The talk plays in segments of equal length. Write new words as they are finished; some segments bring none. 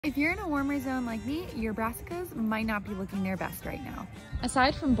If you're in a warmer zone like me, your brassicas might not be looking their best right now.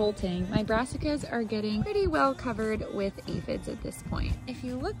 Aside from bolting, my brassicas are getting pretty well covered with aphids at this point. If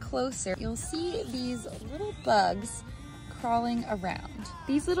you look closer, you'll see these little bugs crawling around.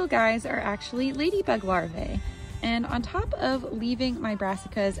 These little guys are actually ladybug larvae. And on top of leaving my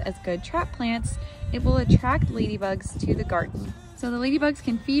brassicas as good trap plants, it will attract ladybugs to the garden. So the ladybugs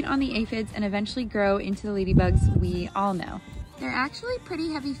can feed on the aphids and eventually grow into the ladybugs we all know. They're actually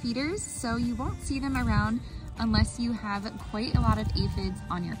pretty heavy feeders, so you won't see them around unless you have quite a lot of aphids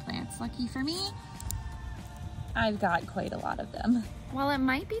on your plants. Lucky for me, I've got quite a lot of them. While it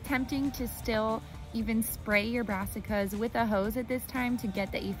might be tempting to still even spray your brassicas with a hose at this time to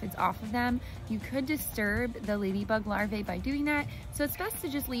get the aphids off of them, you could disturb the ladybug larvae by doing that, so it's best to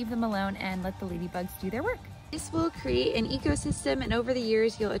just leave them alone and let the ladybugs do their work. This will create an ecosystem, and over the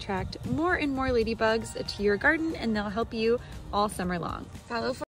years you'll attract more and more ladybugs to your garden, and they'll help you all summer long. Follow for